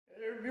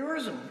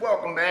Viewers, and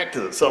welcome back to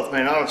the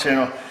Self-Made Auto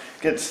channel.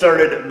 Get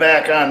started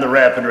back on the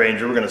Rapid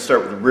Ranger. We're going to start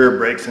with the rear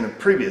brakes. In a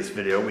previous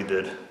video we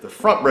did the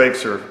front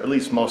brakes, or at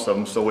least most of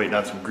them, still waiting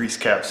on some grease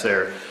caps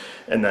there,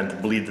 and then to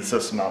bleed the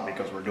system out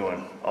because we're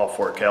doing all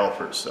four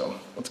calipers. So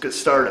let's get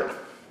started.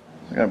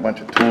 I got a bunch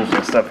of tools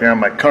and stuff here on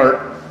my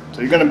cart,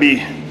 so you're going to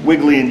be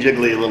wiggly and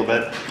jiggly a little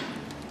bit.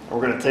 We're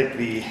going to take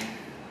the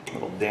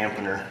little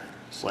dampener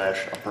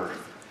slash upper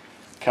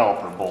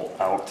caliper bolt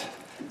out.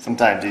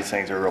 Sometimes these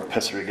things are a real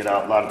pisser to get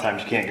out. A lot of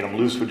times you can't get them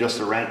loose with just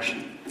a wrench.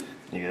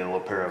 You get a little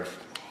pair of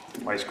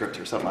vice grips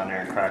or something on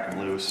there and crack them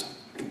loose.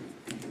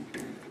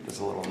 There's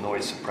a little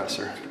noise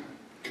suppressor.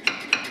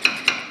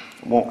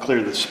 It won't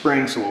clear the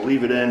spring, so we'll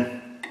leave it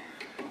in.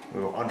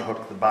 We'll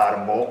unhook the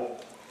bottom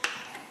bolt.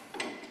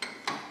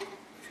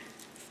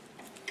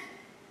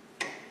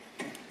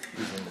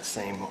 Using the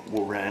same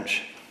wool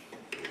wrench.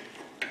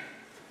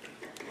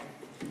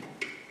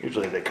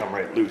 Usually they come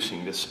right loose, you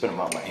can just spin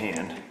them out by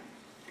hand.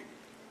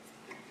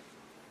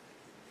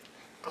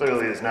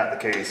 Clearly is not the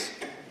case.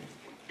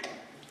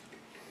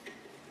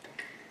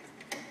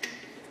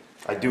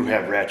 I do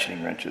have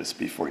ratcheting wrenches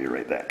before you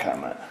write that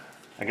comment.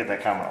 I get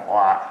that comment a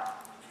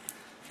lot.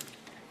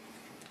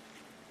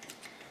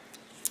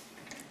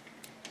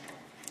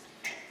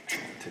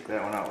 Take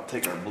that one out. We'll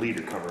take our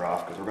bleeder cover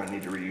off because we're going to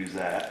need to reuse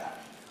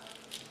that.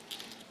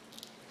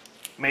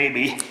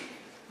 Maybe.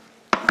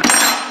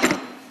 A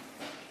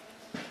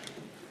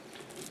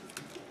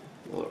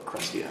little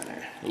crusty on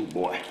there. Oh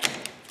boy.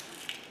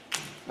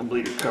 The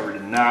bleeder cover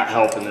did not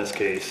help in this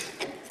case.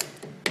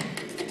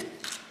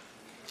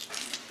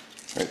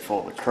 Right full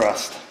of the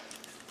crust.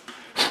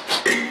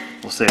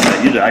 We'll save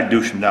that. Usually I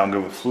douche them down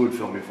good with fluid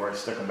film before I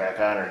stick them back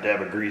on, or a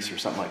dab of grease or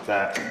something like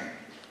that.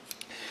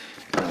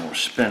 And then we'll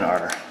spin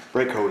our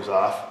brake hose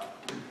off.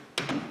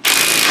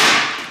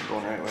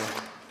 Going the right way?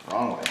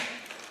 Wrong way.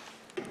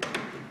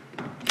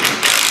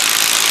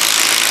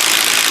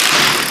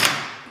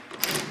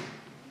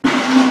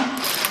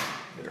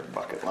 Get our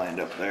bucket lined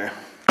up there.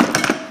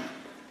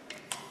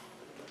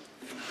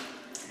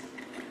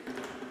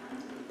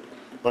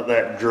 Let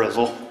that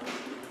drizzle.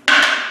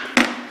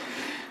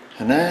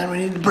 And then we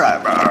need the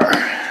pry bar.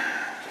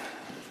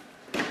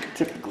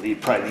 Typically you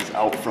pry these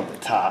out from the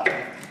top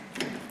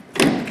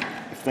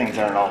if things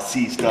aren't all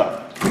seized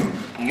up.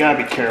 You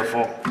gotta be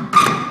careful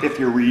if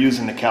you're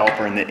reusing the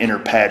caliper and the inner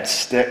pad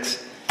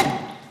sticks.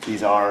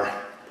 These are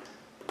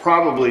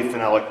probably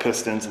phenolic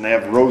pistons, and they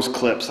have rose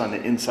clips on the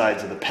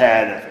insides of the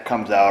pad, and if it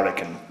comes out it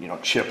can,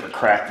 chip or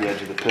crack the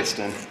edge of the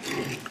piston.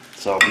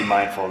 So be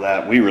mindful of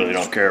that. We really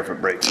don't care if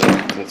it breaks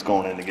up because it's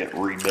going in to get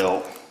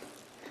rebuilt.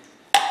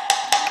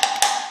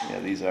 Yeah,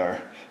 these are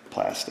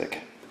plastic.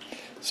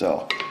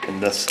 So,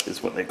 and this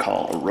is what they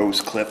call a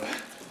rose clip,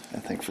 I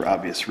think for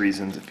obvious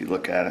reasons if you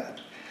look at it.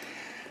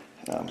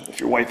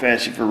 If your wife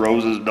asks you for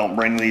roses, don't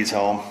bring these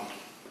home.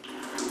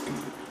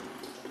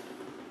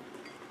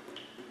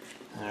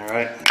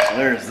 Alright, so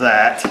there's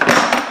that.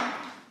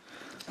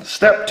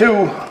 Step 2,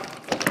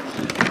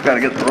 we've got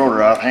to get the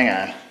rotor off. Hang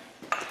on.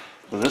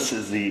 So this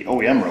is the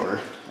OEM rotor.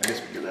 I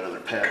guess we get that other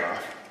pad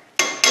off.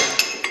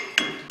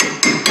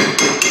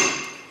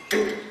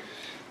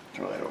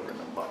 Throw that over in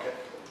the bucket.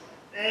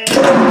 And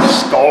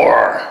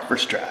score!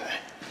 First try.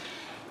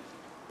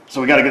 So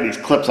we got to get these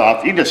clips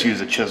off. You can just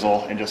use a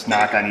chisel and just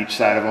knock on each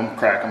side of them,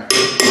 crack them.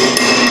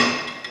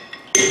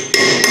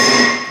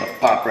 That'll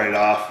pop right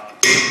off.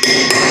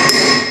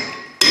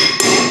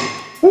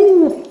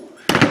 Woo!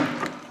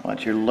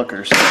 Watch your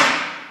lookers.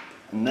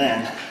 And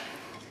then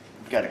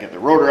got to get the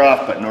rotor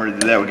off, but in order to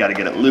do that we got to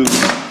get it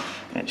loose,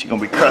 and she's gonna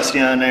be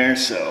crusty on there,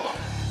 so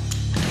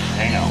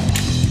hang on.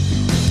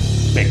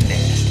 Big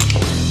nasty.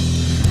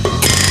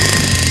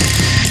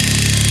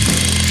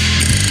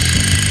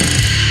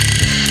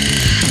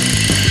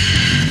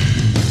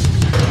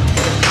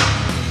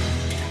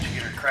 You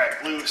get her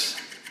cracked loose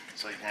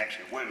so you can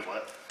actually wiggle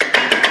it.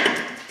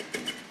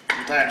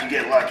 Sometimes you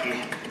get lucky,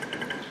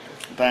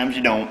 sometimes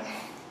you don't.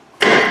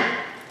 So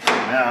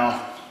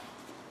now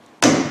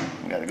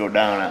got to go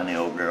down on the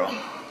old girl.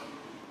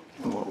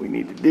 And what we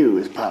need to do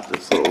is pop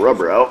this little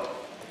rubber out.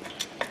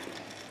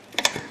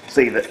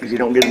 Save it because you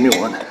don't get a new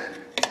one.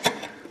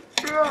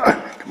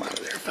 Come out of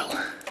there,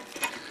 fella.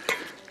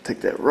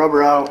 Take that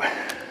rubber out,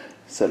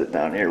 set it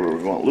down here where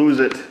we won't lose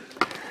it.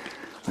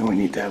 Then we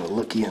need to have a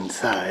looky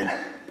inside.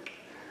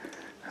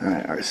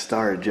 Alright, our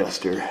star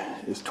adjuster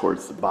is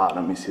towards the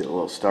bottom. You see the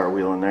little star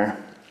wheel in there?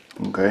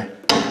 Okay.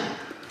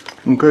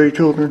 Okay,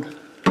 children.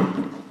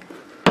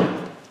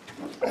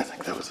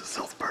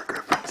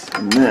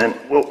 And then,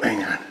 whoa,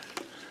 hang on.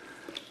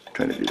 I'm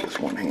trying to do this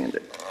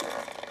one-handed.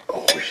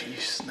 Oh,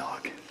 she's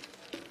snug.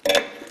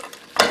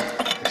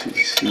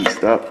 She's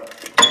seized up.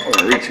 I'm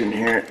gonna reach in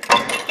here.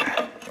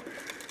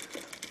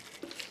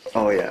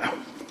 Oh yeah.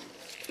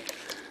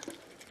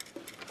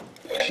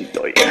 She's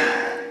tight.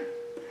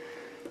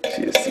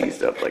 She is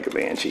seized up like a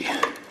banshee.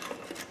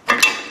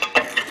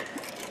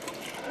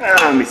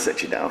 Let me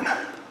set you down.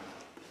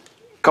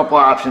 Couple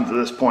options at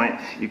this point.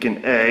 You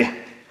can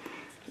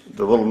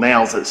the little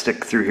nails that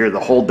stick through here, the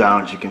hold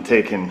downs, you can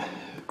take and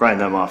grind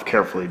them off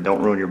carefully.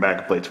 Don't ruin your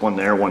backer plates. One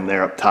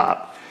there up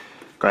top.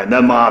 Grind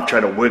them off,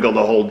 try to wiggle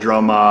the whole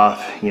drum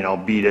off, you know,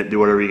 beat it, do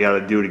whatever you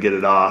gotta do to get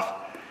it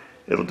off.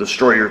 It'll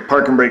destroy your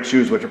parking brake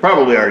shoes, which are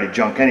probably already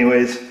junk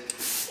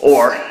anyways.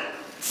 Or,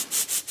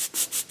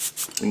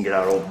 we can get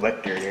out old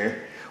Vector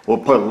here. We'll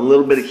put a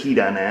little bit of heat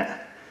on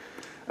that.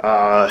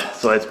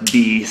 So that's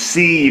B.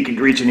 C, you can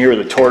reach in here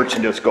with a torch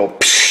and just go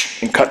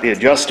psh, and cut the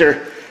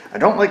adjuster. I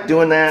don't like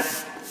doing that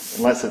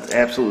unless it's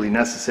absolutely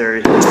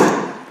necessary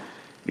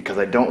because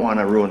I don't want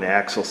to ruin the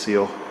axle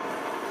seal.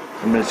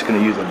 I'm just going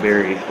to use a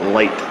very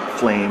light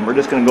flame. We're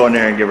just going to go in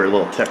there and give her a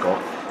little tickle.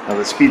 Now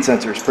the speed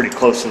sensor is pretty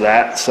close to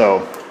that,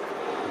 so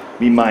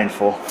be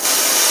mindful.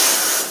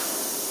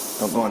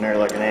 Don't go in there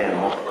like an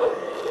animal.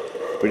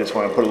 We just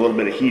want to put a little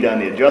bit of heat on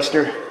the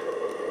adjuster.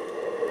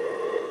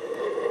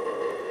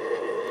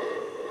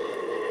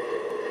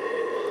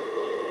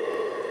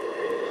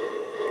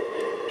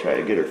 Try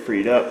to get her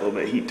freed up, a little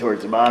bit of heat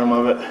towards the bottom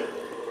of it.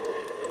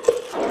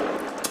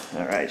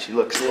 All right, she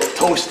looks a little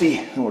toasty,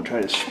 and we'll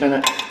try to spin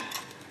it.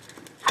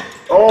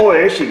 Oh,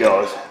 there she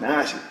goes.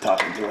 Now she's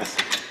talking to us,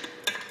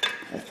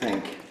 I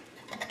think.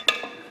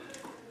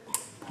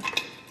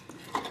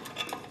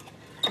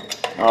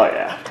 Oh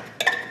yeah.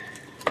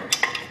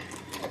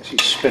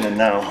 She's spinning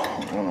now.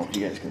 I don't know if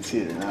you guys can see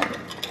it or not, but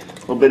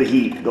a little bit of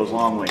heat goes a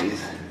long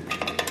ways.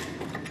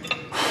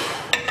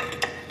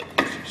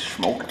 She's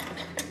smoking.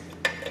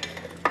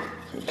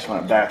 So we just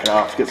want to back it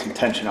off, get some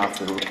tension off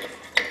the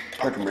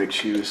parking brake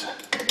shoes.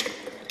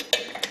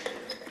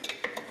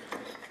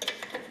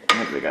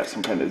 I think they got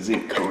some kind of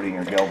zinc coating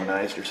or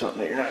galvanized or something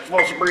that you're not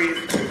supposed to breathe.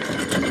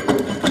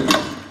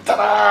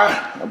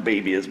 Ta-da! A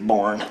baby is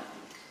born.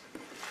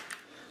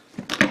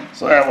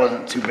 So that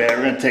wasn't too bad.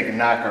 We're going to take and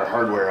knock our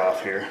hardware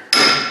off here.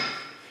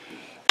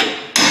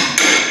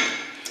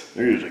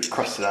 They're usually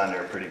crusted on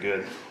there pretty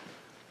good.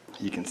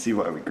 You can see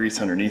why we grease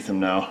underneath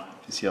them now.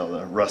 You see all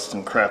the rust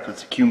and crap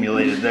that's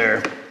accumulated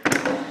there.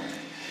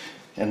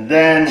 And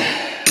then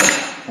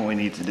what we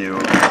need to do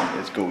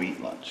is go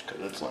eat lunch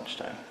because it's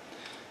lunchtime.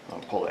 I'm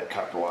going to pull that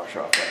copper wash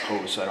off that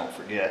hose so I don't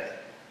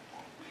forget.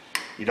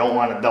 You don't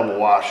want to double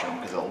wash them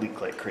because they'll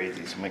leak like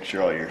crazy, so make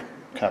sure all your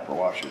copper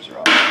washers are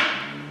off.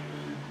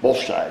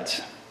 Both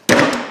sides.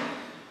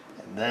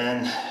 And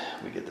then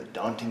we get the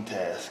daunting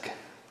task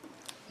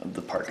of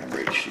the parking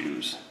brake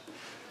shoes.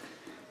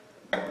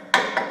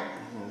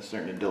 It's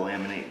starting to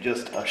delaminate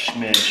just a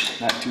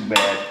smidge, not too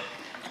bad.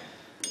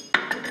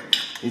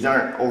 These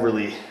aren't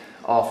overly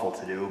awful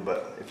to do,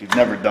 but if you've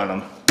never done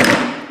them,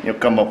 you'll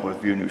come up with a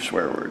few new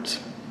swear words.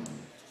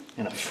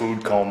 In a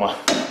food coma.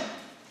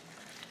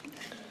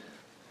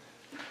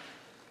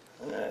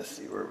 Let's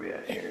see where we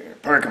at here.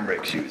 Parking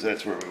brake shoes,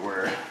 that's where we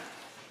were.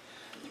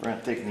 We're going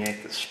to take and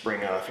yank the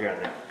spring off here on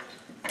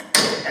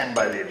the end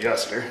by the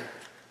adjuster.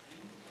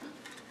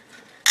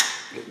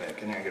 Get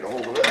back in there and get a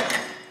hold of it.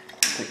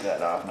 Take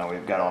that off. Now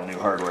we've got all new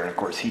hardware and of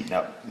course heating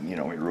up, you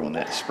know, we ruined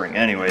that spring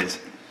anyways.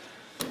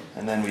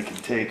 And then we can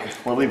take,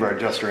 we'll leave our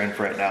adjuster in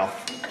for right now.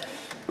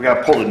 We got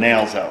to pull the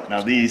nails out.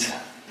 Now these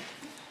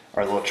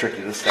are a little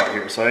tricky to start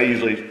here. So I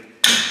usually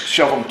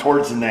shove them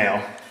towards the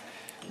nail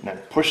and then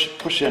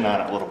push in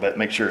on it a little bit,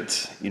 make sure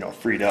it's, you know,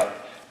 freed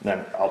up. And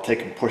then I'll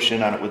take and push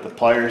in on it with the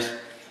pliers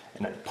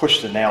and then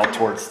push the nail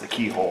towards the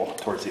keyhole,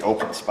 towards the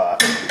open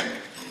spot.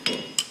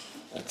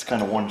 That's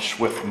kind of one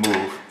swift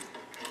move.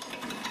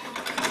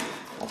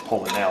 I'll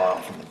pull the nail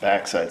out from the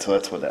backside, so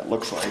that's what that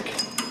looks like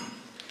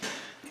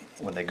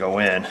when they go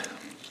in.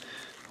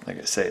 Like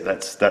I say,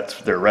 that's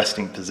their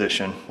resting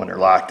position. When they're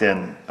locked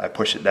in, I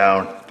push it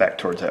down back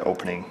towards that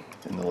opening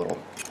in the little,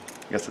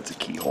 I guess it's a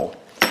keyhole,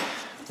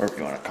 whatever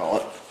you want to call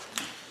it.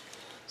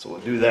 So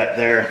we'll do that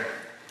there.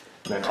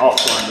 And then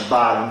also on the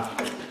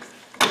bottom,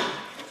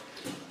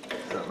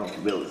 I don't know if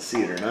you'll be able to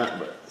see it or not,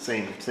 but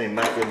same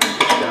method.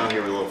 Push down,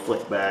 give her a little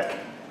flick back.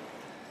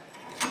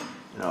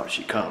 And out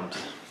she comes.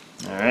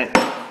 All right.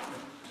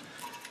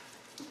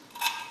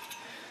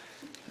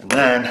 And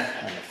then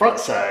on the front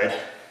side,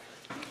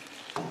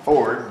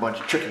 forward, a bunch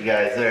of tricky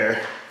guys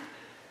there.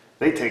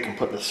 They take and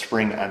put the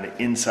spring on the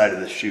inside of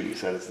the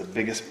shoes. That is the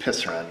biggest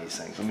pisser on these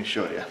things. Let me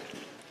show you.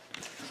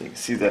 So you can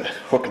see that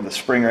hook of the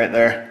spring right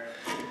there.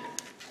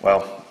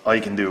 Well, all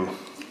you can do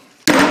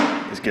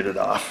is get it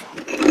off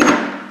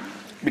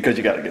because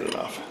you got to get it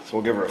off. So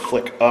we'll give her a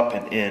flick up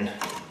and in.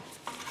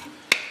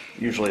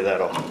 Usually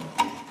that'll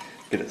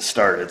get it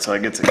started. So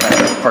it gets it kind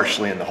of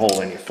partially in the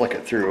hole and you flick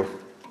it through.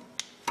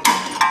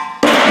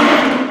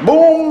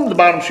 Boom, the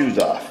bottom shoe's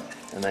off.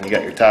 And then you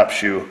got your top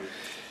shoe.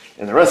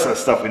 And the rest of the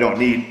stuff we don't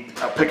need.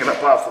 I'll pick it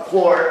up off the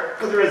floor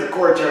because there is a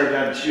cord charge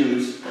on the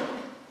shoes.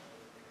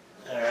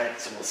 Alright,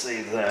 so we'll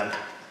save them.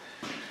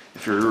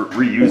 If you're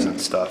reusing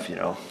stuff, you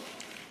know,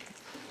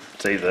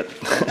 save it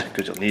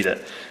because you'll need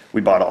it.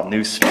 We bought all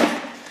new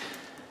stuff.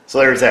 So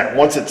there's that.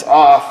 Once it's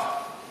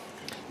off,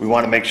 we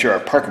want to make sure our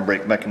parking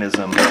brake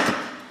mechanism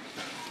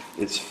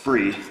is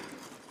free.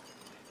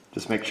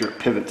 Just make sure it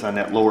pivots on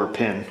that lower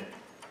pin,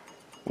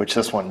 which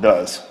this one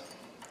does.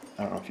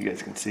 I don't know if you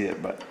guys can see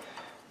it, but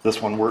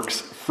this one works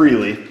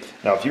freely.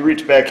 Now if you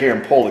reach back here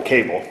and pull the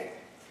cable,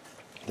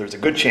 there's a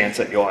good chance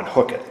that you'll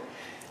unhook it.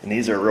 And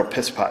these are a real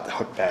piss pot to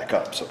hook back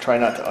up, so try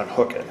not to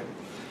unhook it.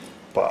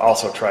 But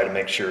also try to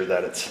make sure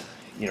that it's,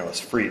 you know, as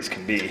free as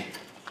can be,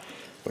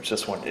 which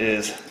this one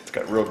is. It's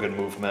got real good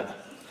movement.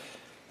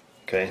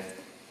 Okay,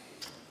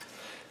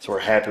 so we're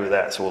happy with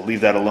that, so we'll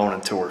leave that alone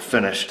until we're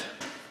finished.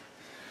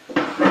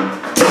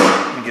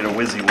 Let me get a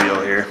whizzy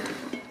wheel here.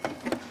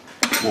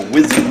 We'll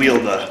whizzy wheel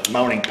the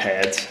mounting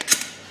pads,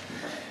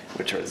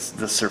 which is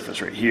this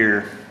surface right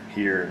here,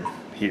 here, and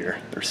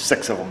here. There's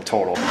 6 of them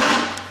total. So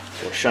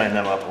we'll shine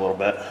them up a little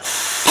bit.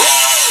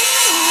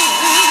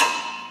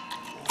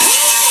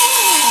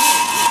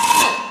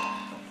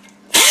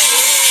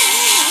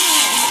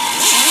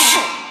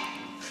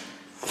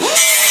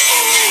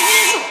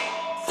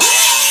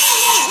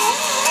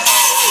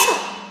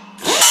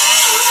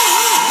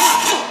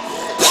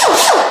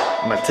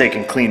 I'm going to take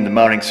and clean the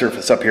mounting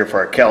surface up here for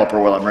our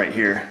caliper while I'm right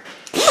here.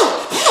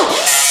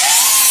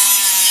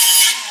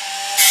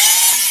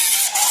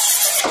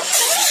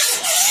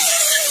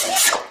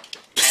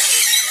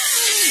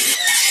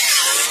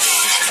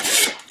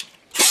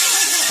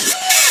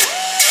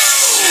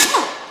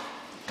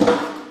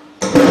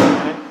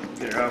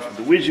 Get her off with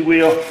the widget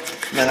wheel.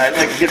 And then I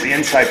like to get the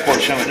inside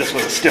portion of it just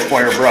with a stiff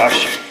wire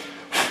brush.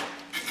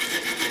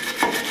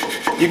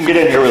 You can get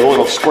in here with a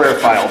little square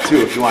file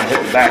too if you want to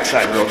hit the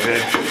backside real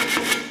good.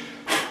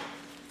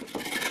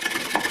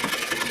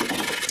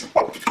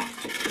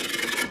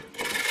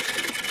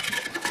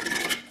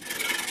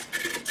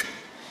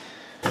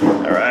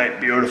 Alright,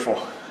 beautiful.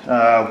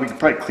 We can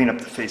probably clean up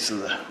the face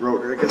of the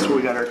rotor. I guess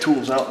we got our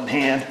tools out in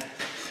hand.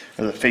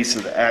 Or the face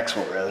of the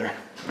axle rather. I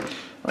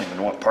don't even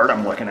know what part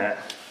I'm looking at.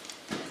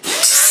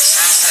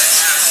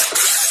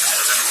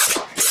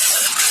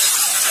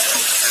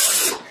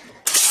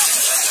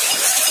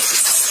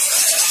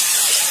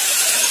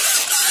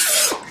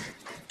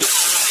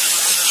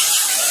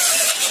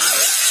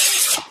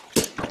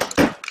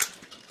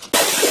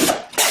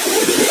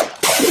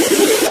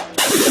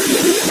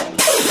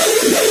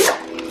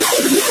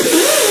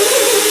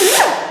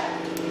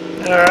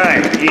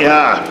 Alright,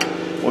 yeah,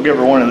 we'll give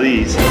her one of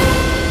these.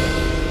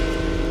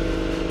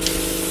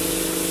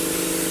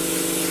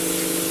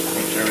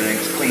 Make sure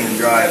everything's clean and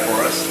dry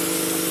for us.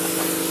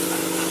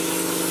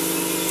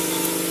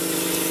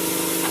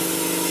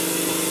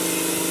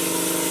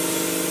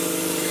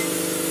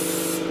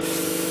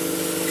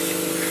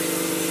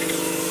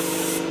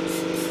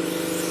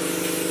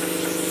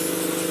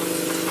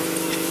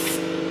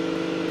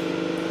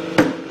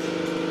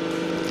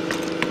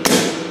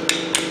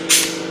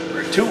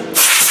 Number 2.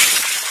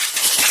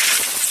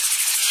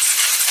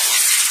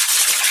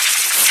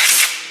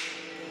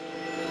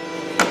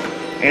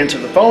 Answer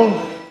the phone.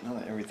 Now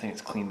that everything is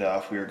cleaned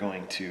off, we are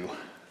going to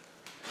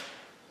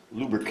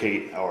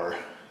lubricate our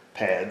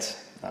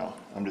pads. Now,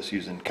 I'm just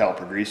using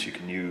caliper grease. You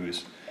can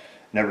use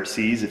Never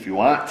Seas if you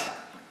want.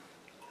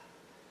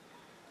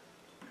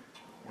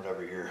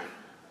 Whatever your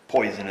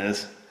poison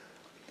is.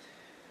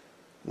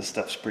 This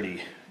stuff's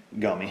pretty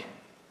gummy.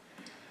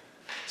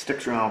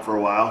 Sticks around for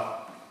a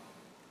while.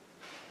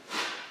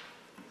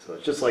 So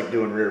it's just like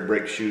doing rear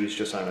brake shoes,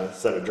 just on a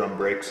set of drum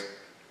brakes.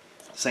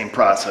 Same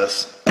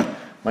process.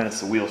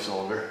 Minus the wheel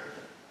cylinder.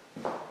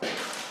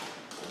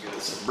 Get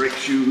us some brake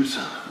shoes.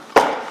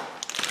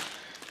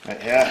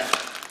 Right, yeah.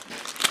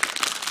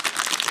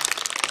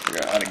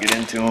 Figure out how to get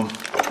into them.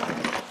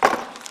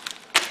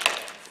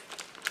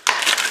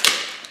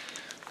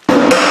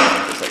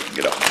 Just like to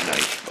get off my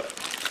knife,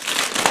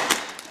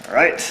 but.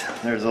 Alright,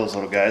 there's those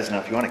little guys. Now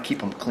if you want to keep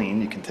them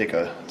clean, you can take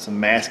some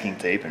masking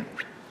tape and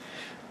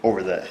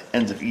over the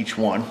ends of each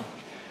one.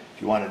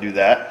 If you want to do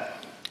that.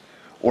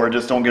 Or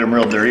just don't get them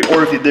real dirty.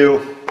 Or if you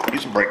do,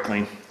 use some brake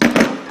clean.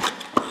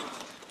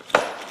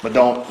 But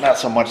not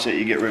so much that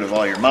you get rid of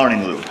all your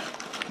mounting lube.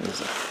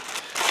 There's a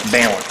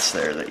balance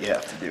there that you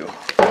have to do.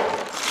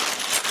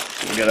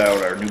 So we'll get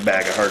out our new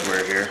bag of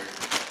hardware here.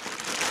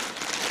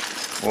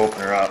 We'll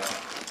open her up.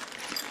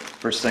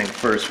 First thing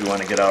first, we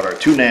want to get out our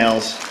 2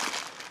 nails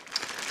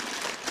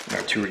and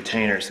our 2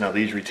 retainers. Now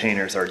these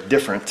retainers are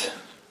different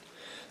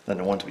than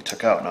the ones we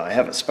took out. Now I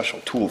have a special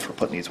tool for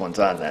putting these ones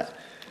on that.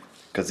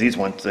 Because these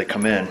ones, they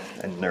come in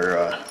and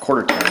they're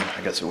quarter turn,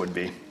 I guess it would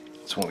be.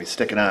 So when we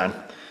stick it on,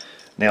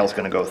 nail's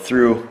going to go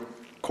through,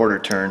 quarter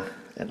turn,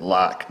 and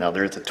lock. Now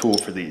there's a tool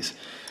for these.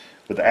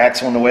 With the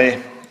axle in the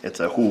way,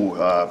 it's a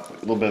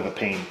little bit of a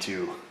pain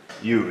to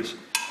use.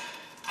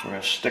 We're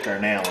going to stick our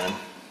nail in.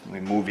 Let me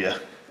move you.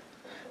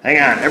 Hang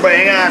on,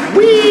 everybody hang on.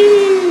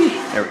 Whee!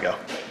 There we go.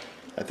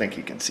 I think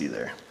you can see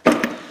there.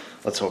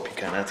 Let's hope you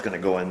can. That's going to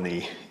go in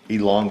the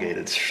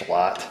elongated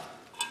slot.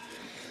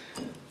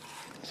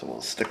 So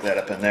we'll stick that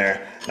up in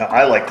there. Now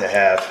I like to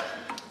have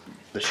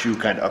the shoe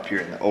kind of up here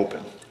in the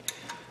open.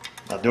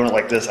 Now doing it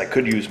like this, I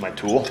could use my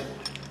tool.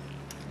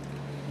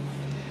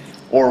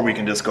 Or we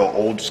can just go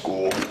old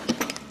school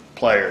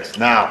pliers.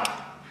 Now,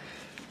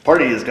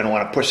 part of you is going to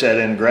want to push that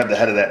in, grab the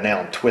head of that nail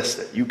and twist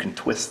it. You can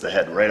twist the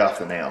head right off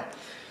the nail.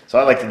 So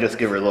I like to just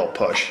give her a little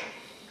push.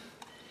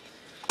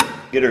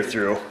 Get her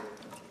through.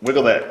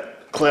 Wiggle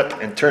that clip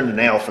and turn the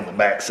nail from the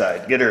back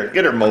side. Get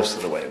her most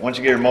of the way. Once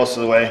you get her most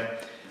of the way,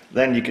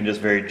 then you can just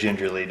very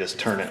gingerly just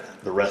turn it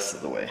the rest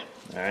of the way.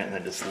 All right, and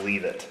then just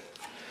leave it.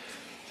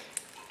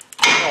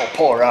 I'll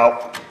pull her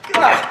out,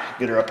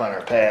 get her up on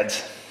her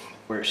pads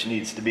where she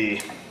needs to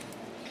be.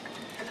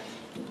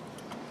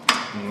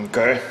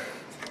 Okay,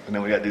 and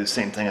then we got to do the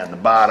same thing on the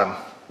bottom.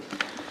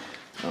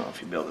 I don't know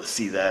if you'll be able to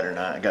see that or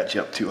not. I got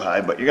you up too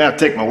high, but you're gonna have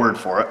to take my word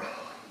for it.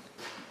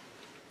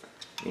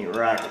 Ain't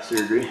rocket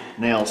surgery.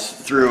 Nails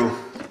through.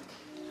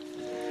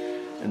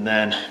 And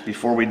then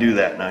before we do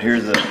that, now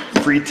here's a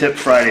free tip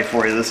Friday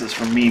for you. This is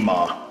from me,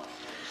 Ma.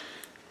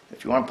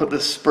 If you want to put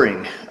this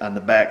spring on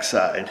the back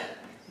side,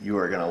 you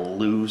are going to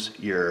lose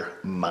your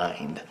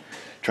mind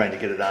trying to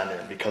get it on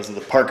there because of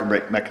the parking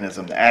brake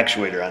mechanism. The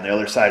actuator on the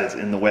other side is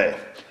in the way.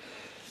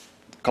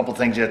 A couple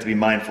things you have to be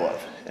mindful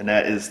of, and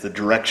that is the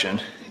direction.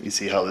 You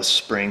see how this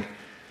spring,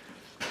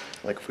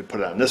 like if we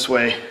put it on this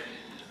way,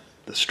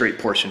 the straight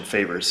portion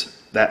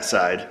favors that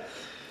side.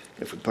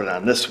 If we put it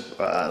on this,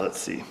 let's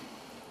see.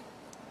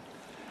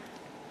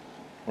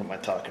 What am I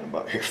talking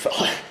about here,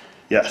 fella?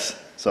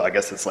 Yes, so I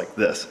guess it's like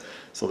this.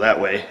 So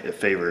that way it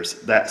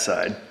favors that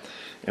side.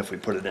 If we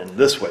put it in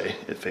this way,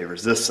 it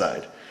favors this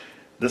side.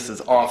 This is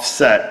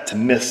offset to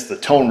miss the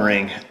tone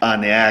ring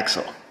on the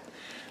axle.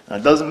 Now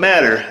it doesn't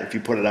matter if you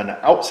put it on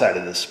the outside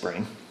of this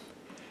spring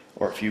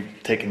or if you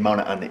take and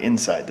mount it on the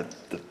inside.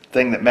 The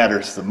thing that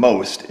matters the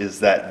most is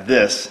that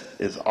this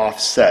is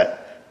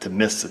offset to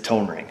miss the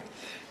tone ring.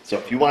 So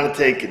if you want to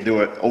take and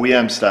do it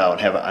OEM style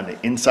and have it on the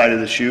inside of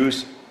the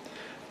shoes,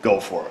 go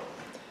for it.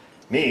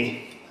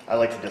 Me, I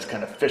like to just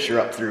kind of fish her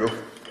up through,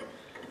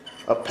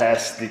 up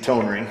past the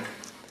tone ring,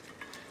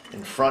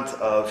 in front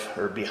of,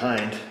 or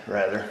behind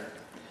rather,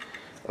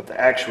 of the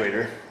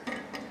actuator.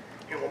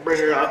 And we'll bring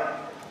her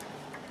up.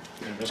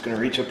 I'm just going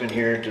to reach up in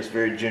here, just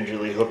very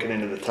gingerly hook it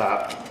into the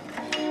top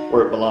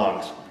where it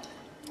belongs.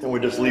 And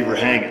we'll just leave her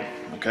hanging,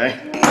 okay?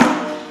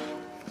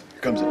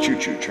 Here comes a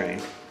choo-choo train.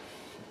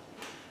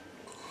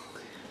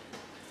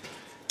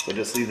 So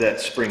just leave that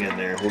spring in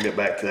there. We'll get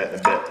back to that in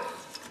a bit.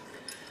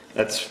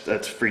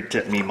 That's free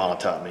tip me Ma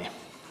taught me.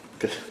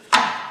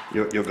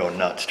 You'll go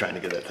nuts trying to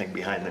get that thing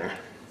behind there.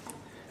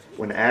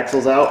 When the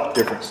axle's out,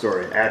 different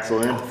story.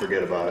 Axle in,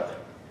 forget about it.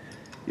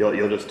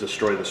 You'll just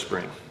destroy the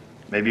spring.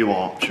 Maybe you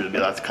won't. Should be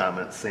lots of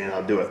comments saying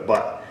I'll do it,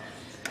 but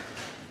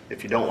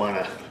if you don't want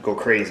to go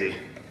crazy,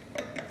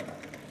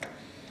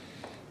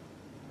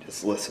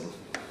 just listen.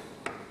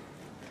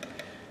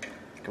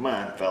 Come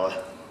on, fella.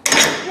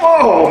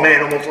 Whoa,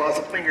 man, almost lost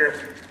a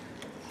finger.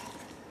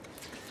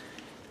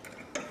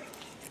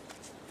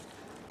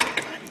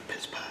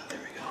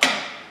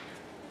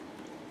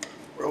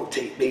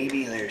 Rotate,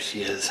 baby. There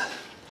she is.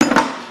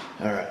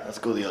 All right, let's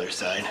go the other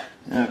side.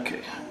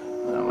 Okay,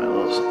 now my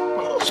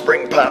little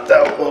spring popped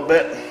out a little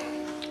bit.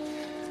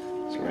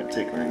 So we're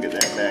gonna get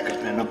that back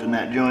up in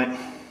that joint.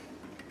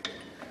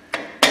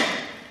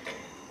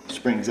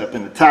 Spring's up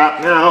in the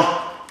top now.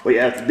 What you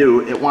have to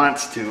do, it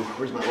wants to,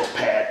 where's my little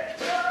pad?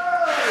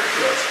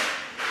 Yes.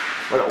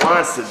 What it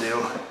wants to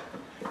do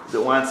is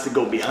it wants to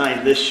go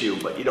behind this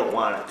shoe, but you don't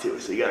want it to.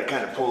 So you gotta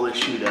kind of pull this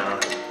shoe down.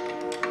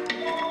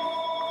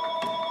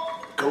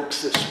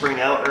 Coax this spring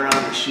out around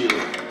the shoe.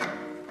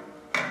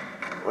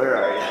 Where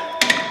are you?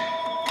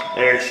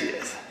 There she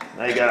is.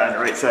 Now you got it on the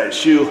right side of the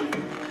shoe.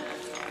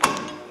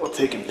 We'll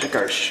take and pick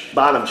our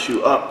bottom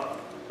shoe up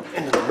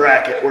into the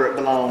bracket where it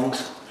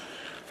belongs.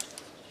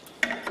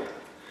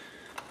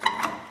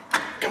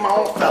 Come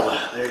on,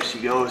 fella. There she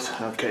goes.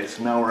 Okay,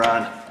 so now we're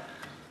on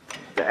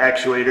the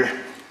actuator.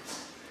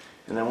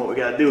 And then what we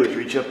gotta do is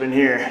reach up in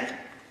here.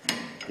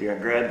 You're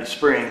gonna grab the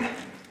spring.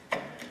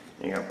 And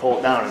you're gonna pull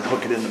it down and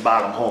hook it in the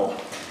bottom hole.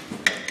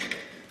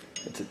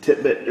 It's a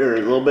tidbit, or a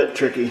little bit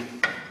tricky.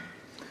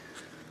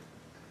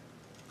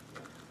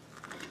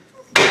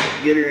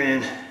 Get her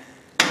in,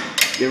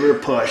 give her a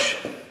push.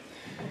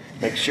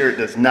 Make sure it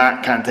does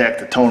not contact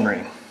the tone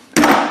ring.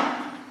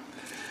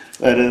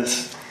 That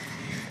is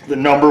the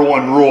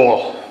 #1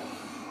 rule,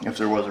 if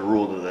there was a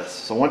rule to this.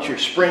 So once your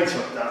spring's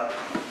hooked up,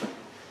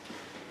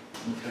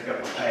 you pick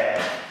up a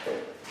pad.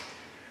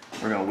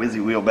 We're gonna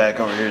whizzy wheel back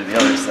over here to the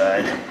other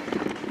side.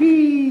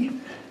 Whee!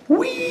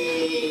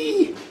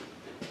 Whee!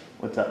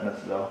 What's up,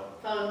 Mrs. O?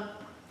 Phone.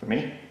 For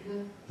me?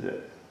 Mm-hmm. Is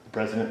it the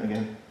president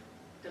again?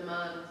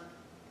 Demand.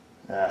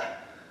 Ah,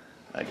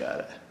 I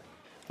got it.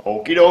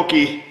 Okie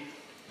dokie.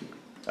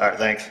 Alright,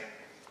 thanks.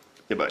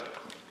 Goodbye.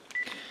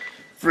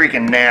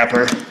 Freaking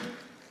napper.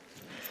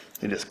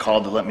 They just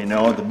called to let me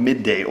know the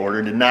midday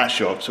order did not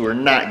show up, so we're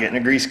not getting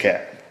a grease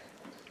cap.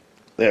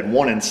 They had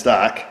one in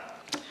stock,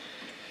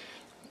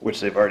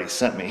 which they've already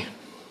sent me.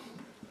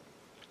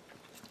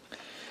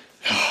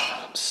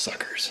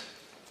 Suckers.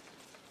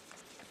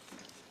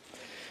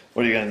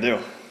 What are you gonna do?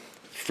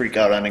 Freak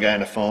out on the guy on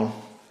the phone?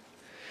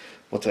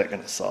 What's that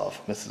gonna solve?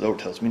 Mrs. O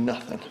tells me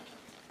nothing.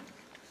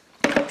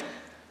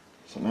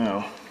 So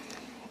now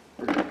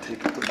we're gonna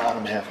take the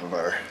bottom half of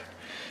our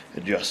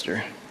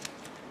adjuster.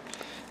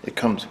 It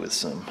comes with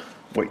some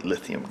white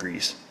lithium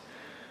grease.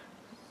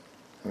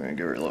 We're gonna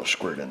give her a little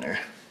squirt in there.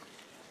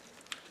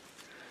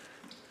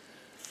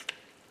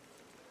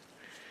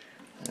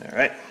 All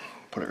right,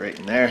 put it right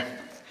in there.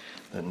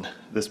 Then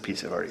this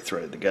piece I've already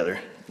threaded together.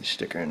 You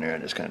stick her in there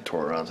and just kind of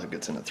tore around so it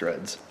gets in the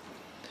threads.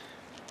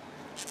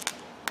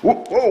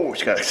 Whoa, whoa,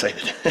 she got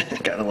excited.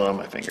 Got a little on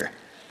my finger.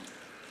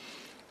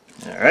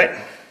 All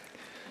right,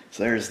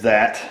 so there's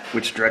that.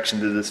 Which direction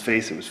did this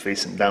face? It was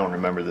facing down.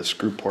 Remember, the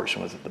screw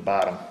portion was at the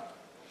bottom.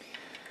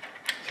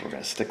 So we're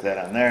gonna stick that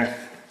on there.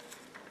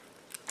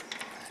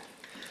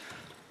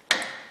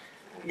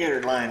 Get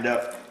her lined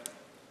up.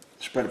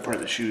 Spread apart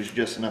the shoes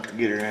just enough to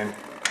get her in.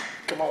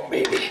 Come on,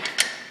 baby.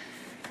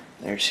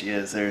 There she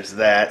is, there's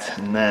that.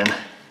 And then,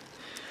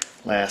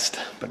 last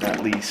but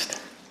not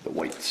least, the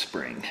white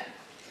spring.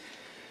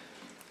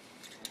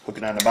 Hook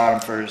it on the bottom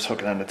first, hook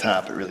it on the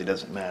top, it really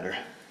doesn't matter.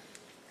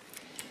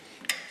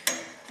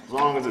 As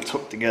long as it's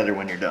hooked together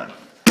when you're done.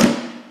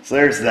 So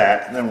there's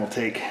that, and then we'll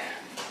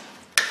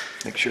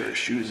make sure our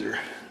shoes are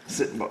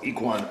sitting about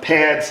equal on the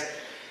pads.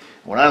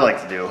 What I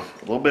like to do,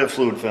 a little bit of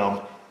fluid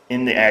film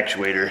in the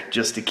actuator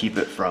just to keep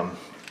it from,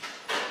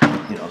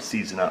 you know,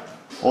 seizing up.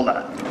 Hold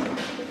on.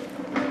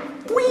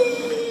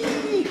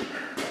 Whee!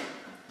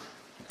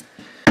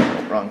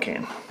 Oh, wrong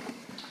can.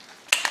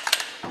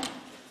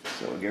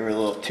 So we'll give her a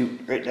little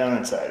toot right down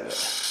inside of it.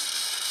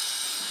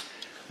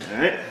 All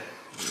right,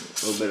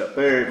 a little bit up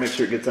there, make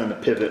sure it gets on the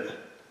pivot.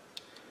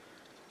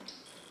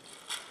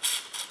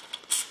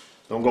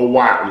 Don't go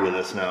wild with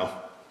this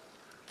now.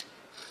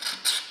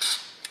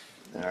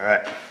 All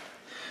right,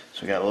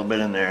 so we got a little bit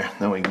in there.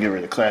 Then we can give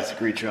her the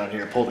classic reach around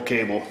here, pull the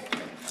cable.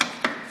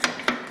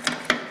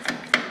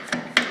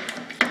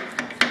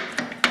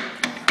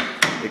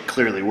 It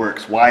clearly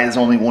works. Why is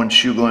only one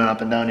shoe going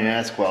up and down, you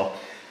ask? Well,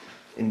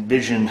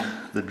 envision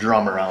the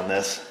drum around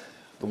this.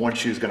 The one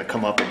shoe is going to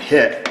come up and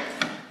hit,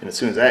 and as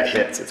soon as that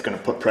hits, it's going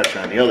to put pressure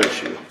on the other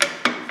shoe.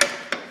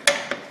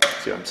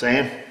 See what I'm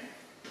saying?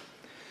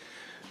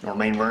 No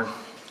main burn.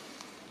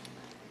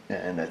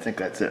 And I think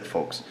that's it,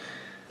 folks.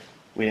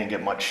 We didn't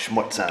get much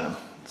schmutz on them,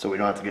 so we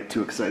don't have to get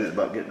too excited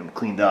about getting them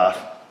cleaned off.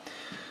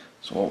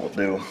 So what we'll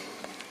do,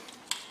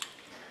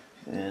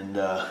 and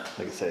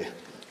like I say,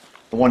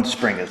 the one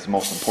spring is the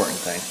most important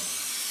thing.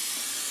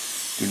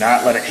 Do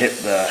not let it hit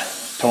the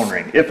tone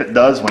ring. If it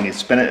does, when you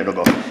spin it, it'll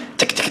go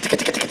tick, tick, tick, tick,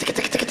 tick, tick,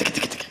 tick, tick,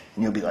 tick, tick,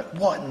 and you'll be like,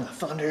 what in the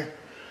thunder?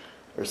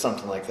 Or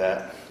something like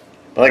that.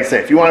 But like I say,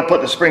 if you want to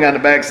put the spring on the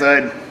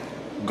backside,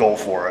 go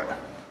for it.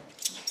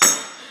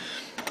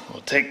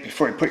 We'll take,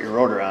 before you put your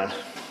rotor on,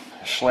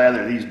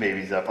 slather these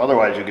babies up,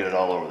 otherwise you'll get it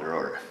all over the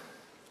rotor.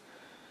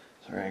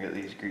 So we're going to get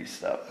these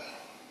greased up.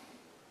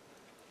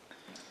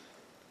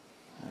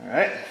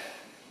 Alright,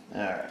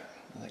 alright,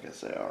 I think I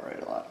say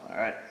alright a lot.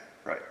 Alright,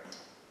 right.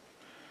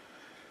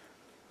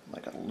 I'm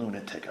like a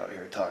lunatic out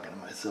here talking to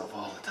myself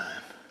all the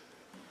time.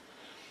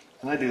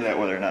 And I do that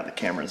whether or not the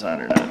camera's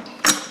on or not.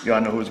 You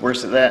wanna know who's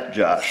worse at that?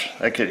 Josh.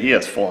 That kid, he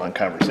has full-on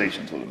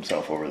conversations with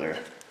himself over there.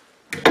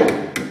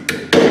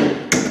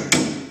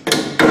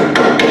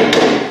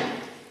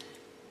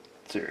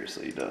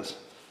 Seriously, he does.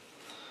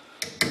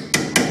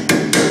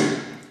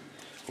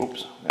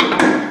 Oops.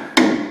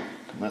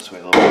 Come this way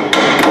a little bit.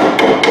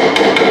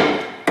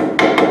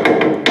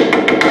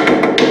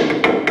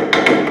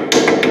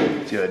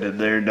 See what I did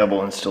there?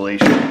 Double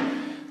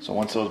installation. So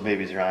once those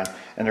babies are on,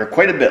 and they're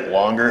quite a bit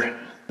longer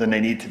than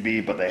they need to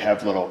be, but they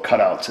have little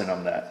cutouts in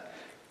them that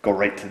go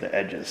right to the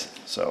edges.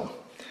 So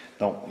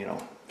don't, you know,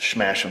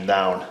 smash them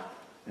down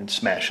and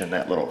smash in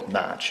that little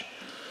notch.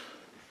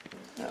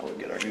 Now we'll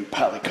get our new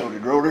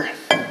poly-coated rotor.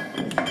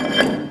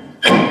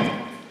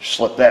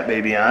 Slip that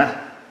baby on.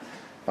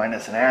 Find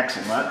us an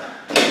axle nut.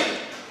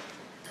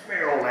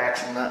 Big old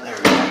axle nut. There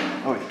we go.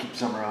 Oh, you keep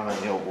some around on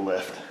the oval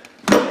lift.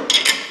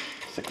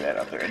 Stick that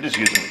up there. Just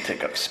use them to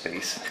take up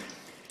space.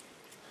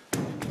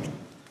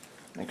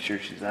 Make sure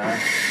she's on.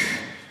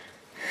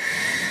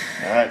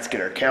 All right, let's get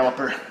our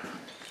caliper.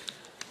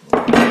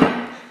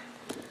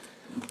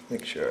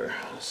 Make sure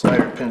our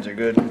slider pins are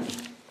good.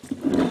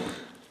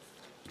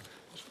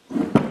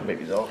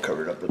 Baby's all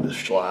covered up with this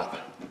schlop.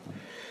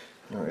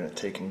 Now we're going to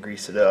take and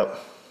grease it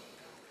up.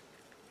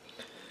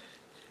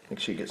 Make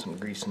sure you get some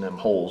grease in them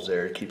holes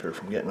there to keep her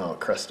from getting all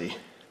crusty.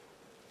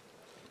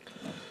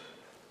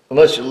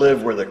 Unless you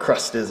live where the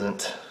crust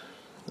isn't,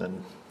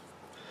 then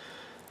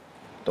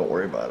don't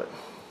worry about it.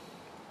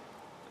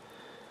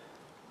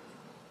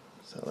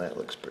 So that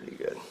looks pretty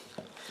good.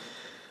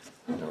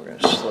 Now we're going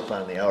to slip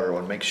on the outer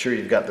one. Make sure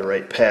you've got the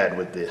right pad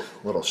with the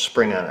little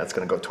spring on it. That's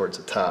going to go towards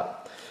the top.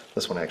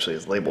 This one actually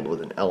is labeled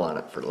with an L on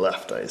it for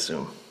left, I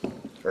assume.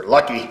 Or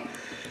lucky.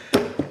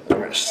 We're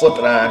going to slip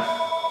it on.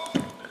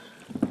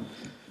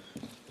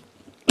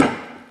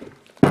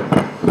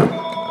 Come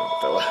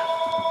on, fella.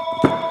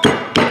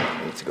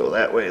 Needs to go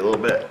that way a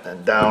little bit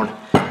and down.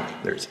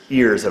 There's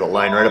ears that'll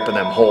line right up in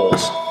them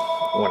holes.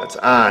 When it's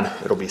on,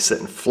 it'll be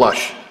sitting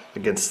flush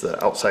against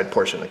the outside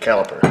portion of the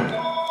caliper.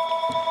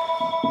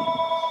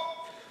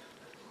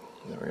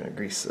 Then we're going to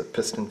grease the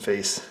piston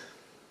face.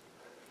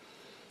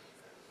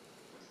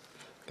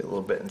 Get a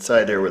little bit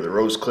inside there where the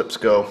rose clips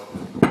go.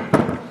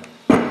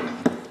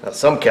 Now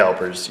some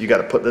calipers, you got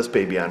to put this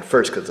baby on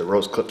first because the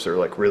rose clips are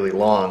like really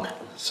long.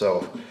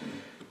 So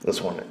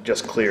This one it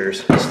just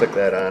clears. Stick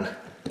that on.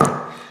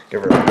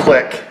 Give her a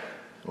click.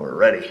 We're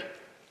ready.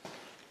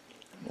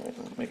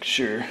 Make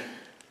sure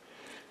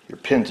your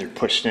pins are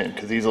pushed in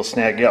because these will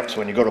snag you up. So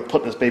when you go to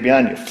put this baby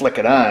on, you flick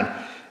it on.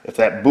 If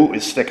that boot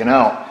is sticking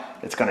out,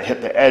 it's going to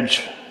hit the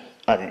edge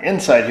on the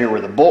inside here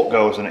where the bolt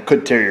goes, and it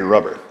could tear your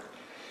rubber.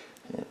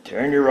 And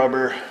tearing your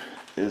rubber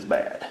is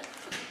bad.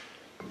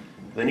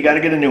 Then you got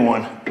to get a new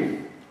one.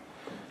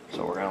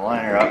 So we're going to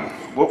line her up.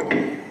 Whoop,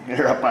 get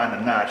her up on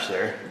the notch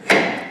there.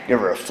 Give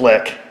her a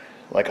flick.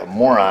 Like a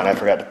moron, I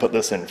forgot to put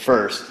this in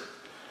first.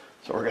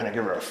 So we're going to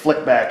give her a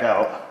flick back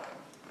out.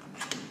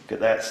 Get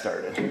that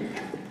started.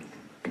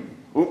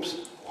 Oops.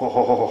 Oh,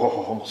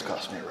 almost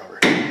cost me a rubber.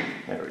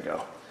 There we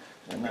go.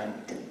 And then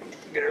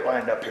get her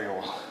lined up here.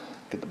 We'll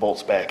get the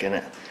bolts back in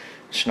it.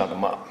 Snug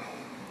them up.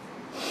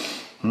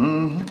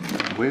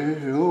 Where,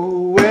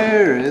 oh,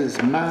 where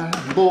is my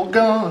bolt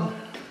gone?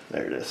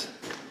 There it is.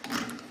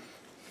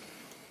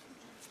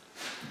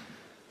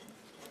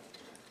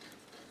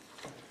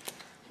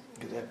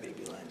 Get that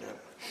baby lined up.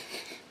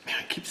 Man,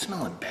 I keep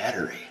smelling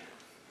battery.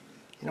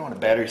 You know when a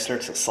battery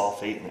starts to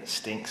sulfate and it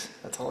stinks?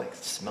 That's all I can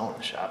smell in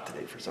the shop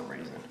today for some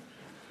reason.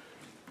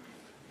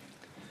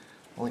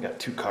 Only got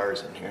 2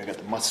 cars in here. I got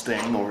the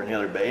Mustang over in the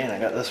other bay and I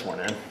got this one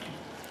in. So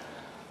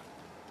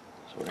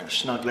we're going to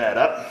snug that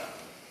up.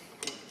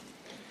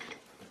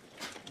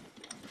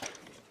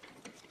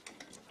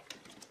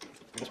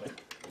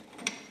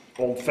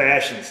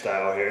 Old-fashioned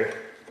style here.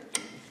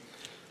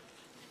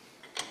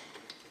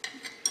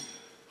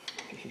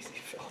 Easy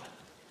fella.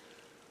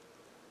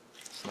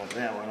 Snug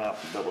that one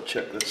up and double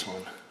check this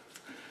one.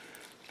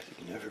 Because you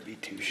can never be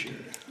too sure.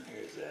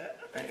 There's that.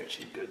 There's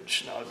she's good and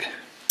snug.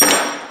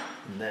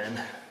 And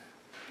then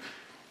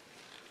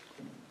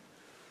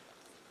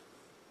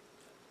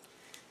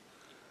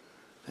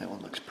that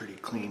one looks pretty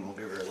clean. We'll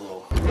give her a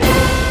little shot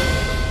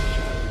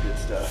of the good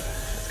stuff.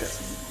 It's got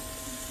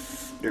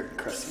some dirt and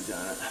crusties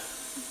on it.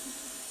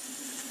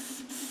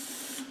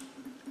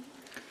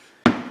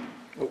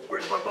 Oh,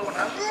 where's my bone?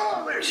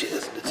 Oh, there she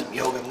is. Did some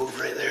yoga move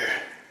right there.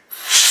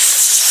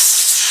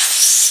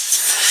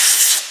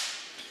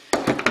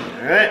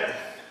 All right.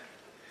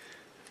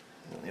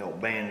 And the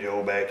old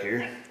banjo back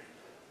here.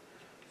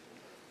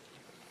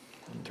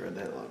 Thread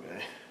that little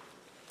guy.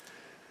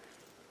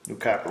 New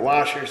copper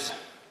washers.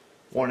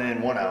 1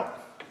 in, 1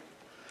 out.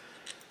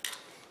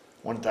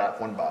 1 top,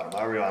 1 bottom.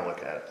 However you want to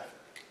look at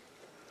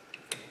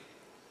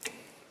it.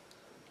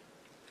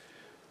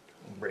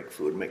 Brake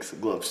fluid makes the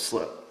gloves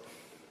slip.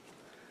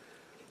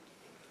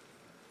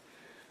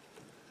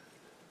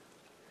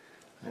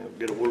 I'll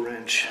get a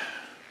wrench.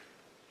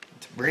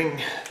 To bring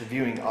the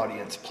viewing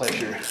audience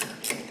pleasure,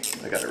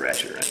 I got a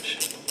ratchet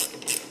wrench.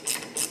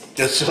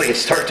 Just so you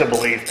start to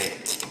believe me.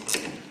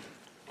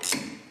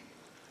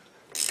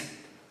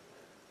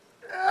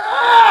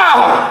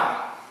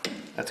 Ah!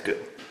 That's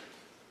good.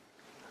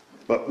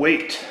 But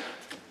wait,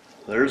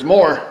 there's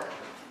more.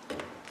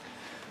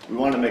 We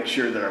want to make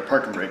sure that our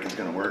parking brake is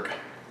going to work.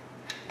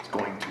 It's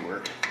going to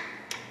work.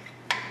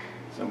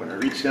 So I'm going to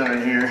reach down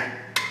in here.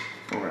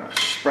 We're going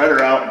to spread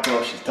her out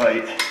until she's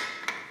tight.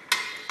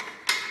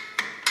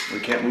 We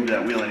can't move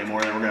that wheel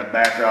anymore. Then we're going to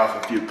back her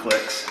off a few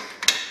clicks.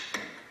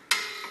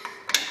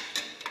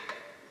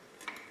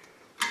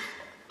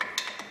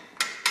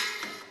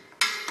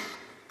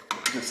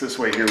 Just this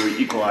way here we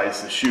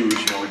equalize the shoes.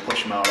 You know, we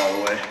push them out all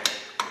the way.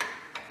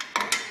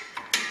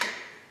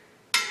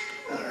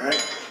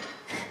 Alright.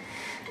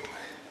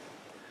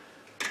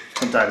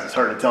 Sometimes it's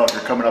hard to tell if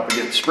you're coming up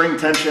against spring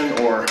tension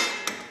or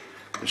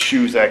the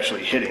shoe's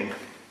actually hitting.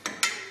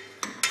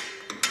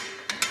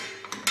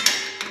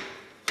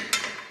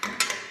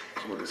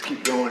 So we'll just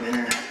keep going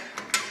here.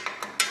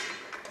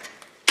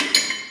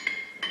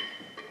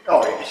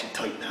 Oh yeah, she's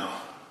tight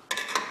now.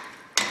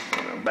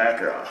 I'm going to back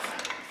her off.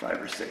 5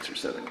 or 6 or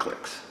 7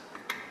 clicks.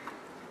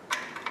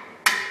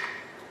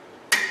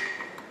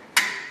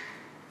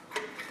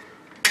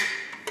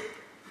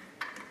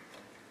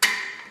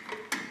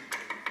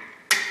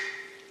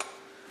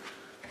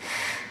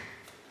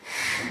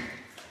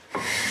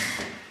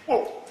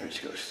 Whoa, there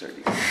she goes. She's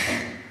starting to go.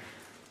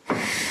 All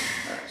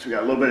right, so we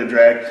got a little bit of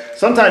drag.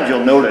 Sometimes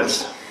you'll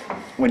notice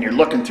when you're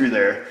looking through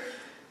there,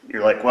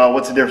 you're like, well,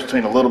 what's the difference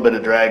between a little bit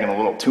of drag and a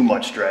little too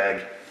much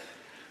drag?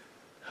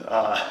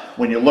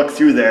 When you look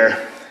through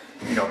there,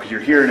 you know, because you're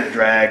hearing it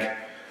drag,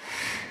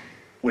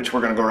 which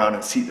we're going to go around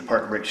and seat the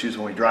parking brake shoes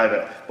when we drive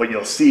it, but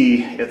you'll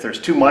see if there's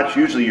too much,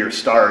 usually your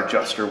star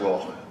adjuster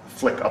will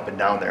flick up and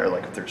down there,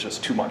 like if there's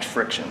just too much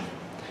friction.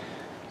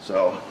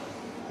 So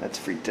that's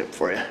a free tip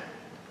for you.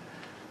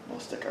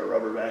 We'll stick our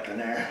rubber back in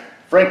there.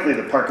 Frankly,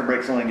 the parking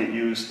brakes only get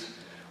used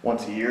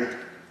once a year,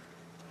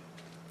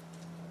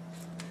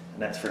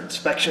 and that's for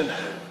inspection.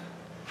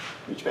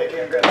 Reach back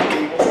here and grab the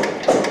cable.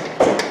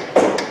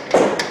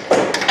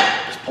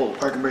 Pull the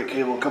parking brake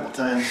cable a couple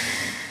times.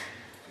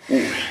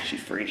 Ooh, she's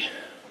free.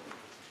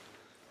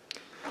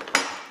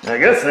 I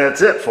guess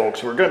that's it,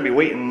 folks. We're going to be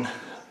waiting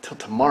till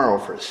tomorrow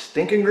for a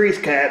stinking grease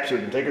cap so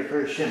we can take her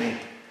for a shimmy.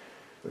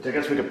 Which I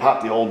guess we could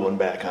pop the old one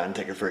back on and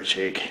take her for a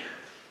shake.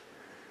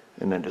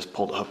 and then just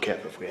pull the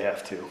hubcap if we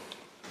have to.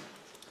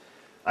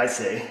 I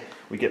say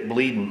we get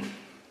bleeding.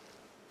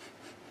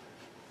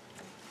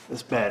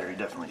 This battery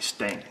definitely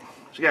stank.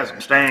 She got some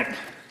stank.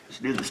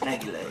 She did the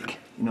stanky leg.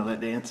 You know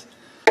that dance?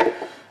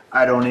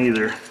 I don't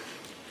either.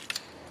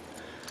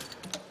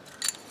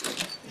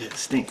 It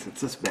stinks.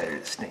 It's this battery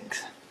that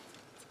stinks.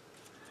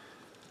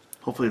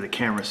 Hopefully the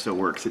camera still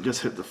works. It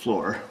just hit the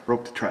floor,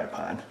 broke the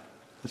tripod.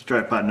 It's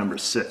tripod number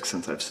 6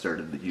 since I've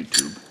started the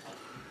YouTube.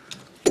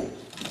 So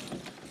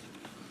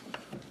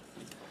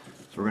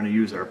we're going to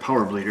use our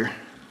power bleeder.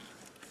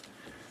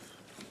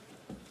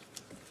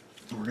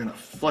 We're going to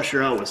flush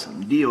her out with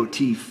some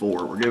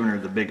DOT4. We're giving her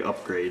the big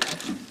upgrade.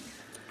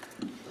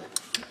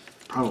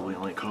 Probably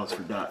only calls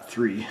for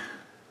 .3.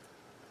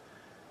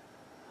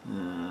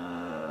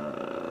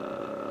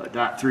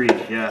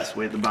 .3, yes,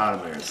 way at the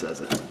bottom there it says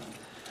it.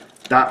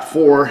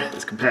 .4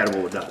 is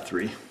compatible with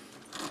 .3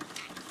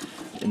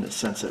 in the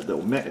sense that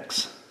they'll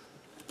mix.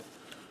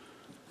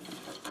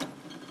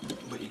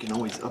 But you can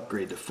always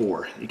upgrade to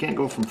 4. You can't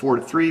go from 4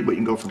 to 3, but you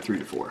can go from 3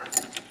 to 4.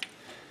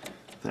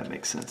 If that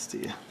makes sense to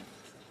you. You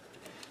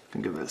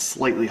can give it a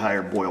slightly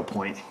higher boil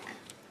point. In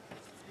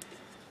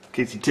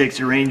case he takes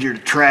your Ranger to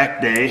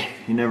track day,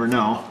 you never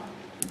know.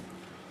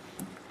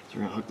 So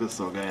we're going to hook this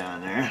little guy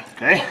on there,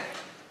 okay?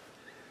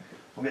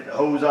 We'll get the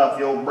hose off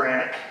the old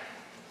Brannock.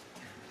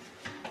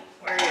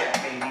 Where you at,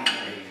 baby?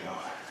 There you go.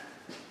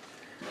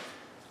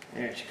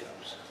 There she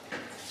goes.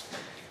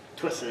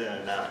 Twist it in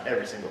and out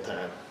every single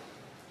time.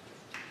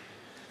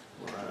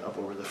 We'll run it up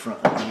over the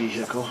front of the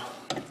vehicle.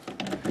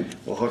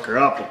 We'll hook her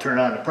up, we'll turn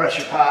on the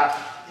pressure pot.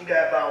 You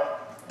got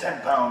about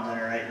 10 pounds in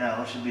her right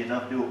now. Should be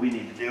enough to do what we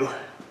need to do.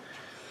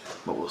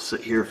 But we'll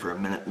sit here for a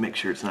minute, make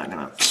sure it's not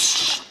gonna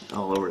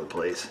all over the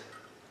place.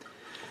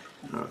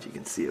 I don't know if you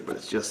can see it, but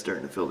it's just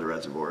starting to fill the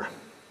reservoir.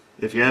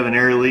 If you have an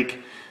air leak,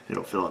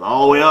 it'll fill it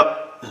all the way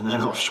up, and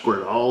then it'll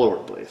squirt all over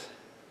the place.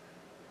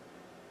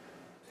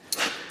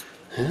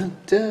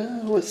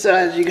 And what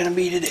size are you gonna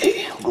be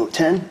today? We'll go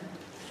 10.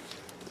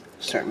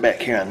 Starting back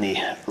here on the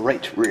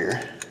right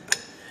rear.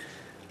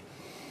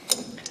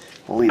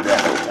 We'll leave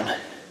that open.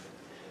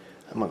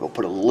 I'm gonna go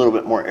put a little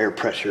bit more air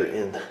pressure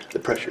in the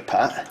pressure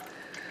pot.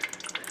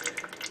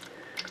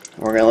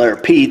 And we're gonna let her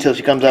pee till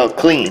she comes out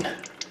clean.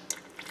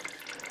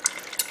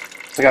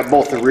 I got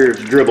both the rears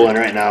dribbling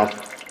right now.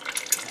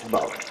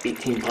 About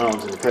 18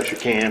 pounds in the pressure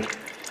can.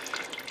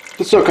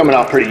 It's still coming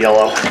out pretty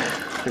yellow.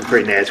 It's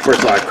pretty nasty. Of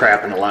course, a lot of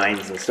crap in the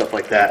lines and stuff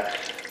like that.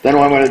 Then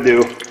what I'm going to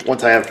do,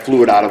 once I have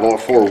fluid out of all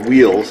 4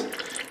 wheels,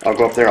 I'll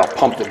go up there, I'll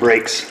pump the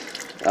brakes,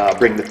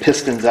 bring the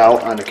pistons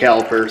out on the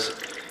calipers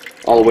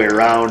all the way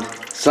around.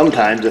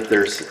 Sometimes if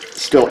there's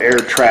still air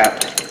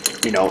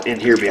trapped, you know, in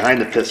here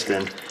behind the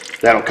piston,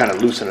 that'll kind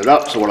of loosen it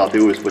up. So what I'll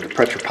do is, with the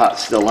pressure pot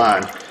still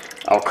on,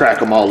 I'll crack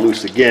them all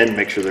loose again,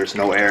 make sure there's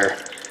no air,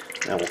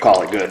 and we'll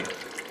call it good.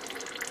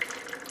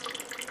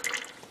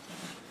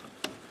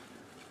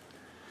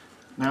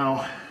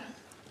 Now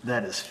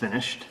that is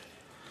finished.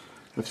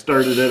 I've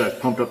started it, I've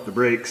pumped up the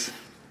brakes,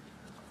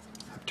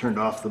 I've turned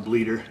off the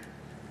bleeder.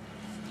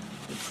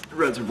 The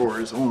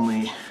reservoir is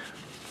only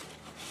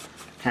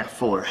half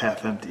full or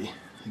half empty,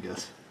 I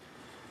guess.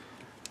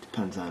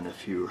 Depends on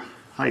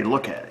how you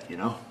look at it, you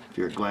know. If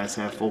you're a glass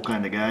half full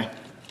kind of guy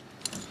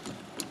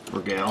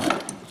or gal.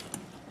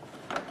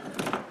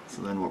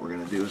 So then what we're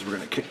going to do is we're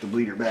going to kick the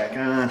bleeder back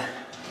on,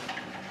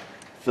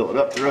 fill it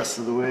up the rest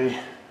of the way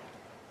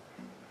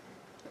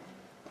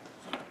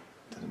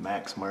to the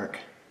max mark.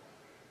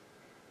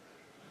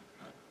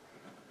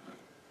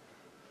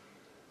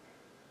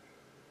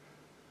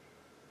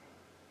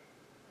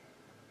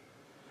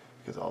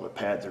 Because all the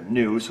pads are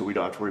new, so we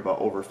don't have to worry about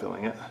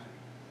overfilling it.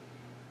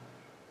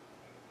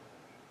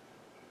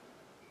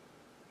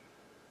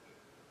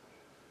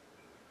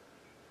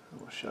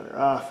 We'll shut her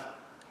off.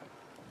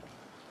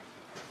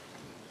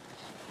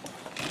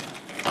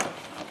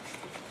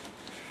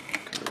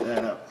 Cover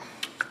that up.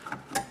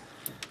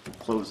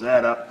 Close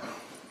that up.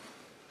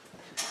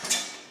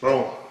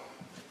 Boom.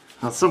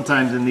 Now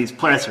sometimes in these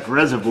plastic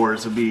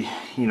reservoirs there'll be,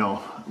 you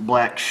know,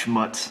 black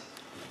schmutz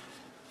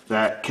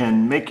that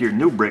can make your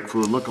new brake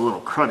fluid look a little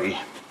cruddy.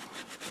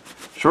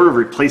 Short of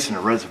replacing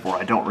a reservoir,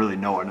 I don't really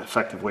know an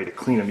effective way to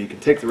clean them. You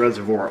can take the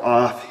reservoir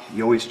off.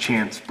 You always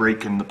chance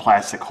breaking the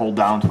plastic hold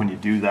downs when you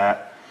do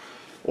that.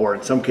 Or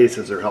in some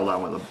cases they're held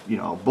on with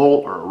a, a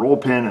bolt or a roll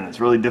pin, and it's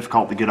really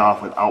difficult to get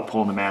off without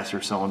pulling the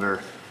master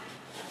cylinder.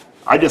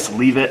 I just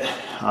leave it.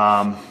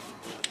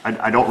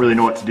 I don't really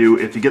know what to do.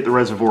 If you get the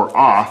reservoir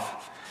off,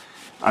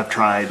 I've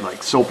tried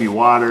like soapy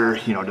water,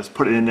 just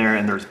put it in there,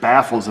 and there's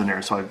baffles in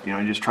there, so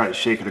you just try to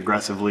shake it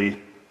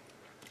aggressively,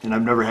 and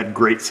I've never had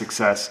great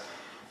success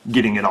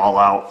getting it all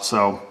out.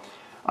 So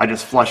I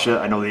just flush it.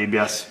 I know the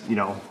ABS,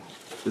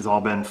 has all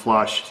been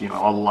flushed.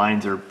 All the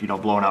lines are,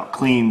 blown out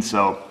clean.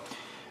 So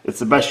it's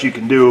the best you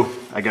can do,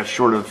 I guess,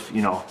 short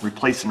of,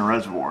 replacing a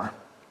reservoir.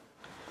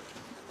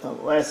 Now,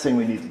 the last thing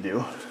we need to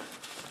do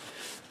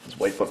is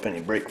wipe up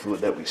any brake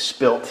fluid that we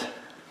spilt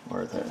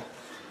or that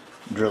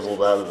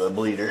drizzled out of the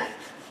bleeder.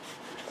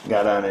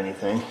 Got on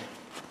anything.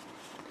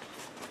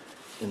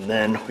 And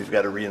then we've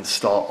got to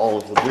reinstall all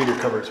of the bleeder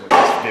covers which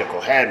this vehicle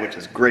had, which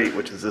is great,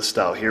 which is this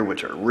style here,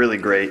 which are really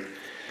great.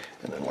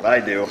 And then what I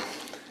do,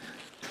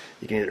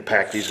 you can either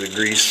pack these with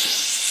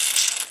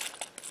grease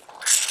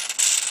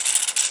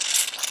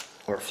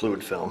or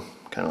fluid film.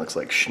 Kind of looks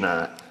like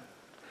schnot.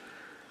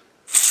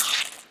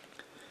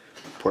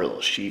 Poor little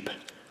sheep.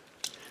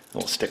 And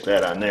we'll stick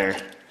that on there,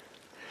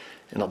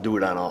 and I'll do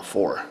it on all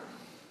four.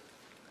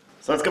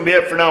 So that's going to be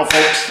it for now,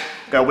 folks.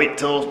 Gotta wait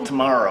till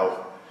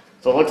tomorrow.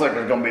 So it looks like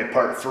there's going to be a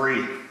part 3.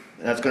 And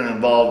that's going to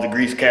involve the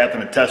grease cap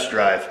and a test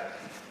drive.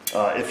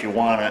 If you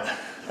want it.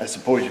 I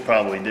suppose you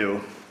probably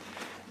do.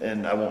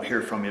 And I won't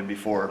hear from you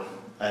before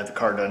I have the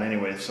car done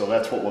anyway, so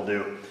that's what we'll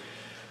do.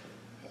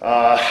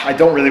 I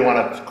don't really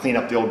want to clean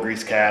up the old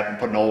grease cap and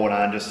put an old one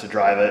on just to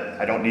drive it.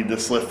 I don't need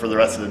this lift for the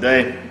rest of the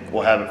day.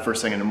 We'll have it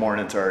first thing in the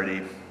morning. It's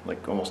already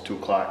like almost 2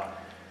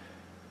 o'clock.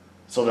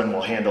 So then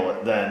we'll handle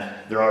it then.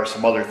 There are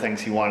some other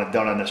things he wanted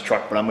done on this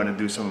truck, but I'm going to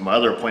do some of my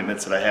other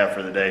appointments that I have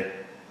for the day.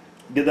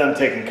 Get them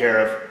taken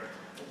care of.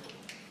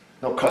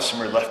 No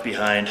customer left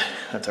behind.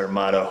 That's our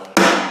motto.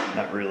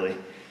 Not really.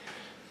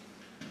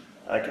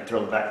 I could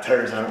throw the back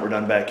tires on it. We're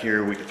done back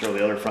here. We could throw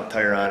the other front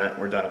tire on it.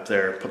 We're done up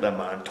there. Put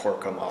them on,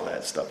 torque them, all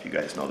that stuff. You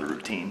guys know the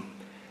routine.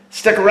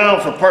 Stick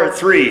around for part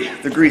 3.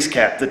 The grease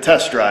cap, the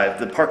test drive,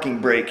 the parking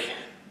brake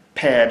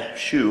pad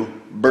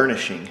shoe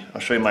burnishing.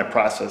 I'll show you my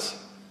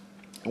process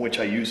in which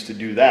I use to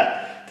do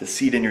that, to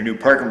seat in your new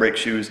parking brake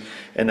shoes,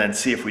 and then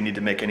see if we need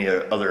to make any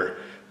other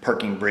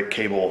parking brake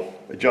cable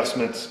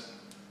adjustments,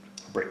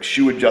 brake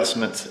shoe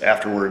adjustments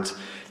afterwards.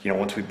 You know,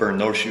 once we burn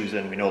those shoes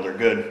in, we know they're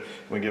good.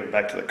 We give it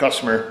back to the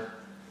customer,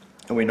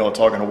 and we know it's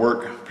all going to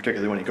work,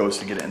 particularly when he goes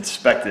to get it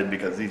inspected,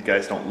 because these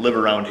guys don't live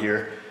around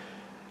here,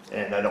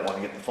 and I don't want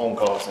to get the phone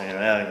call saying,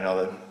 you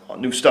know, the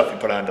new stuff you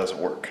put on doesn't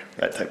work,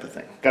 that type of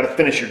thing. Got to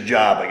finish your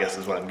job, I guess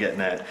is what I'm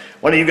getting at.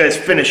 Why don't you guys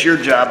finish your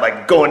job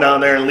by going down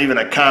there and leaving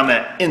a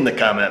comment in the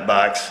comment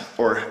box,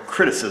 or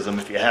criticism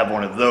if you have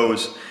one of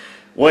those.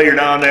 While you're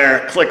down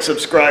there, click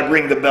subscribe,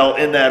 ring the bell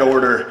in that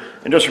order,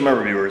 and just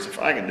remember, viewers, if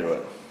I can do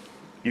it,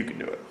 you can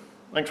do it.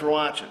 Thanks for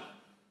watching.